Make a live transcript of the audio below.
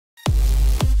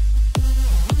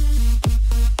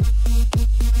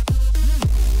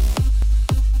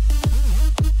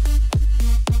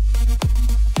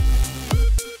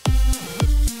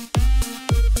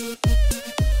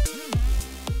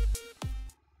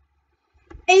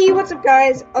Hey, what's up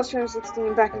guys?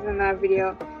 DrSolid16 back with another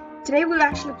video. Today we're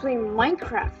actually playing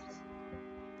Minecraft.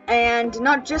 And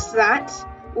not just that,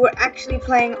 we're actually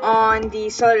playing on the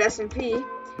Solid SMP.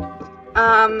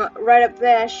 Right up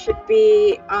there should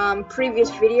be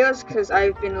previous videos because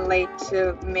I've been late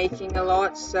to making a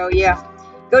lot. So yeah,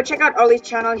 go check out Ollie's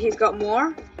channel, he's got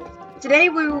more. Today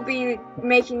we will be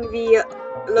making the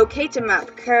locator map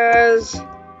because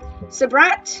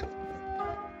Sabrat,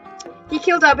 he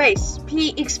killed our base.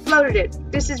 He exploded it.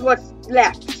 This is what's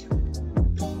left.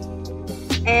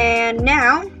 And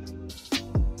now,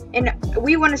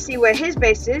 we want to see where his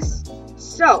base is.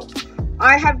 So,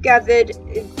 I have gathered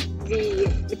the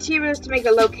materials to make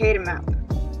a locator map.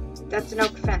 That's an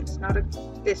oak fence, not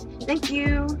this. Thank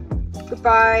you.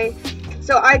 Goodbye.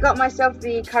 So, I got myself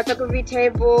the cartography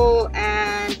table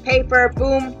and paper.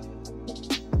 Boom.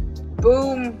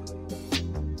 Boom.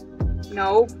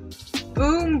 No.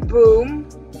 Boom, boom.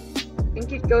 I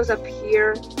think it goes up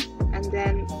here, and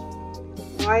then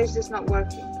why is this not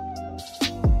working?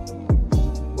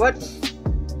 What?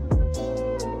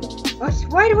 What?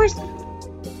 Why do I?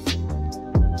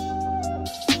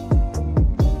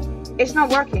 It's not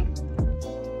working.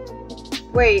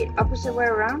 Wait, opposite way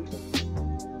around?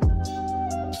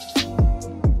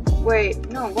 Wait,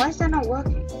 no, why is that not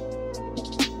working?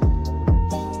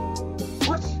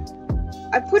 What?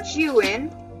 I put you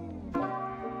in.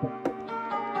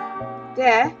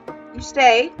 There, you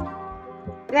stay.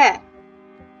 There.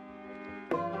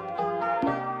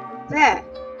 There.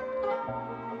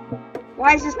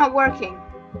 Why is this not working?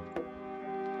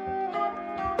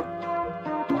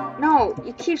 No,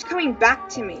 it keeps coming back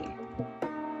to me.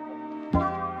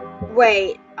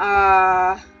 Wait,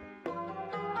 hang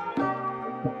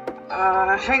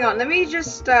on, let me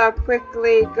just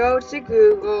quickly go to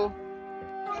Google.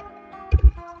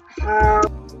 How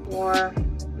for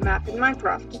mapping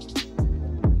Minecraft.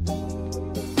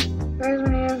 There's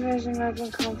many areas in mapping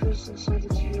compass inside the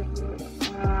table.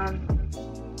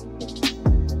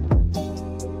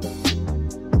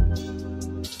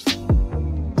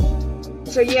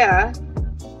 So yeah,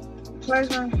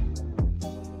 plasma.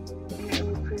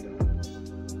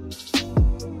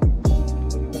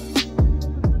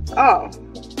 Oh,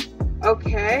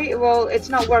 okay. Well, it's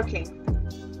not working.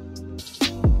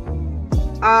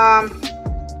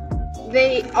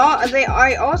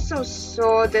 I also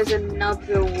saw there's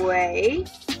another way.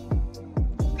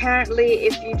 Apparently,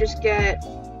 if you just get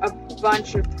a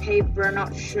bunch of paper,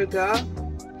 not sugar. How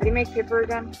do you make paper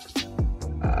again?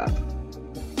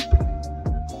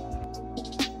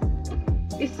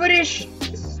 The footage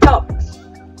stopped.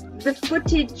 The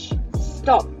footage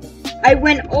stopped. I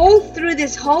went all through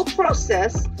this whole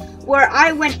process where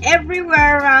I went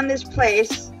everywhere around this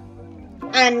place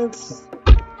and,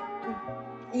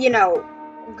 you know,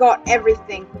 got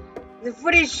everything. The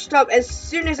footage stopped as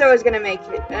soon as I was gonna make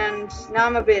it, and now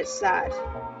I'm a bit sad.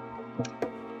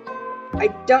 I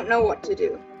don't know what to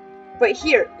do. But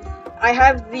here, I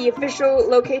have the official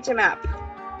locator map.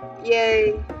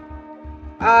 Yay.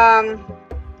 I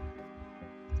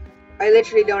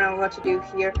literally don't know what to do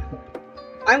here.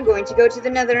 I'm going to go to the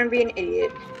nether and be an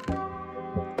idiot.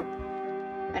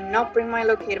 And not bring my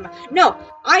locator map. No!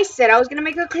 I said I was gonna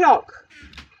make a clock!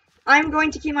 I'm going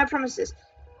to keep my promises.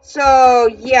 So,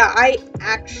 yeah, I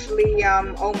actually,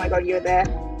 oh my god, you're there.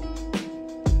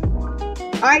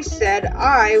 I said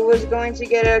I was going to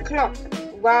get a clock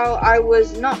while I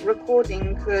was not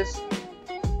recording because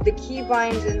the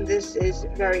keybinds in this is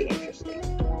very interesting.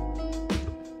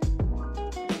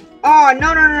 Oh,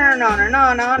 no, no, no, no, no,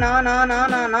 no, no, no, no, no,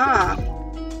 no, no.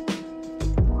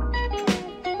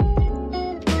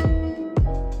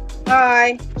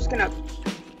 Hi. Just gonna...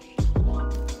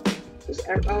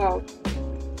 Oh.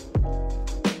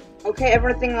 Okay,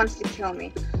 everything wants to kill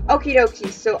me. Okie dokie,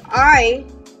 so I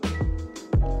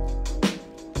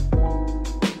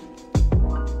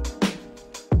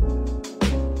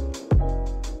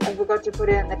forgot to put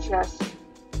it in the chest.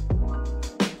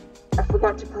 I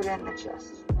forgot to put it in the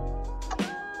chest.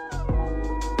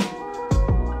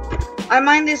 I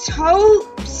mined this whole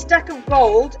stack of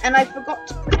gold and I forgot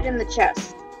to put it in the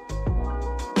chest.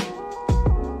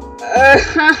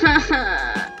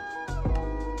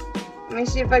 Let me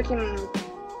see if I can...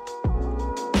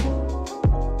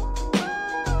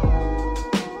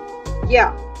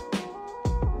 Yeah.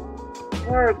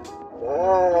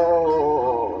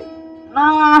 Oh.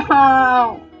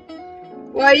 No!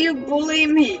 Why you bully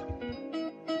me?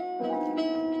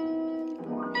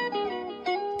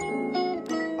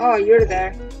 Oh, you're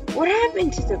there. What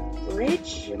happened to the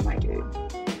bridge, my dude?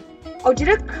 Oh, did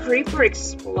a creeper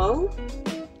explode?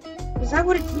 Is that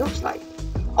what it looks like?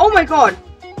 Oh my god!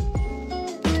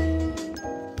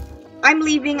 I'm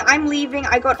leaving.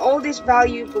 I got all this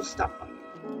valuable stuff on me.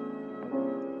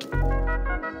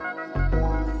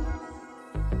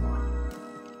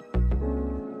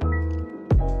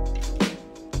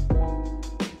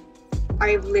 I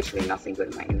have literally nothing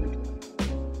good in my inventory.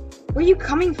 Where are you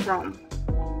coming from?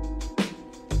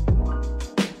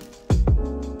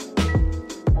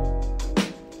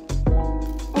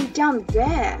 Oh, down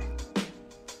there.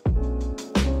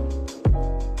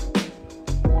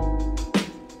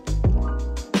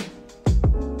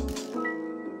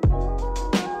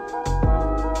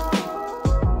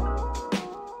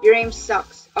 Your aim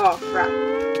sucks. Oh, crap.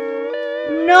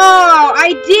 No,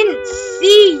 I didn't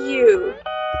see you.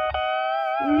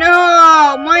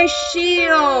 No, my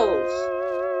shields.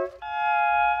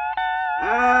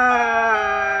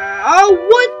 Oh,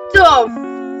 what the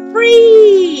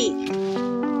freak?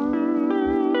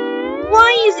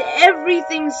 Why is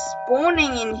everything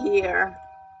spawning in here?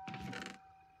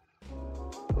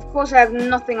 Of course, I have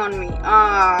nothing on me.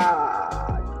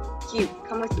 Cute.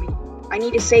 Come with me. I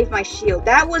need to save my shield.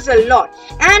 That was a lot.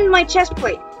 And my chest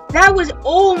plate. That was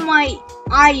all my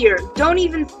iron. Don't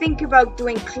even think about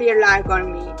doing clear lag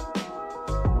on me.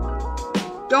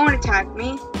 Don't attack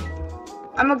me.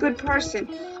 I'm a good person.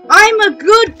 I'm a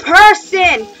good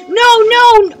person!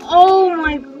 No! Oh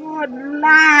my god,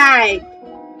 lag.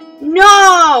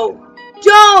 No!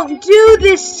 Don't do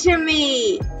this to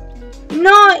me!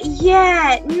 Not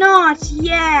yet.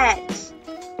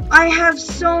 I have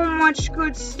so much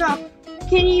good stuff.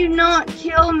 Can you not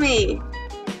kill me?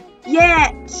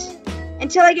 Yet.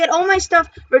 Until I get all my stuff,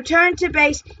 return to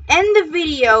base, end the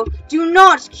video, do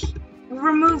not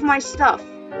remove my stuff.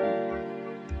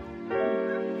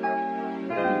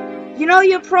 You know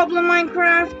your problem,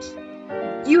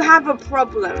 Minecraft? You have a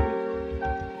problem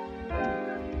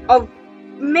of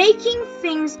making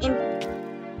things in...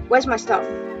 Where's my stuff?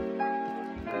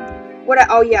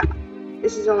 Oh yeah,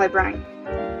 this is all I bring.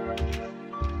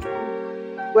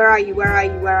 Where are you?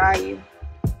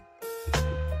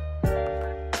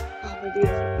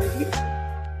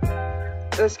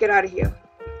 Let's get out of here.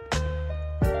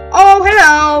 Oh,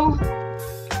 hello!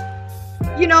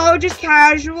 You know, just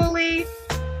casually.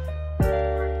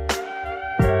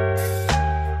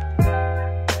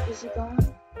 Is he gone?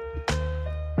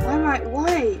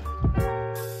 Why?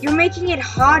 You're making it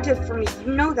harder for me.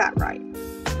 You know that, right?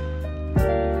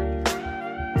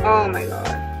 Oh my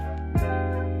god.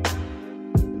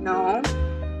 No.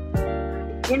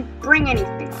 It didn't bring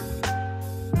anything on.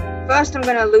 First, I'm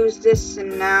gonna lose this,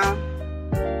 and now.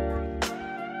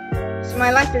 So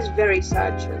my life is very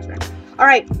sad, children.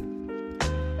 Alright.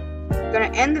 I'm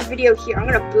gonna end the video here. I'm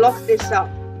gonna block this up.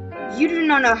 You do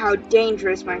not know how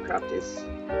dangerous Minecraft is.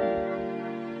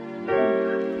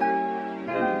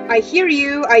 I hear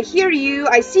you, I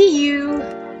see you.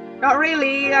 Not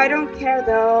really, I don't care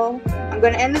though. I'm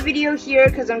gonna end the video here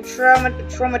because I'm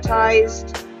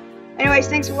traumatized. Anyways,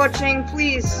 thanks for watching.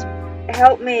 Please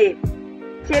help me.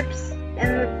 Tips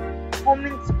in the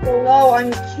comments below.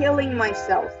 I'm killing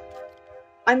myself.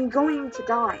 I'm going to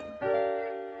die.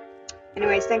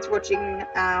 Anyways, thanks for watching.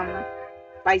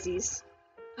 Bye-sies.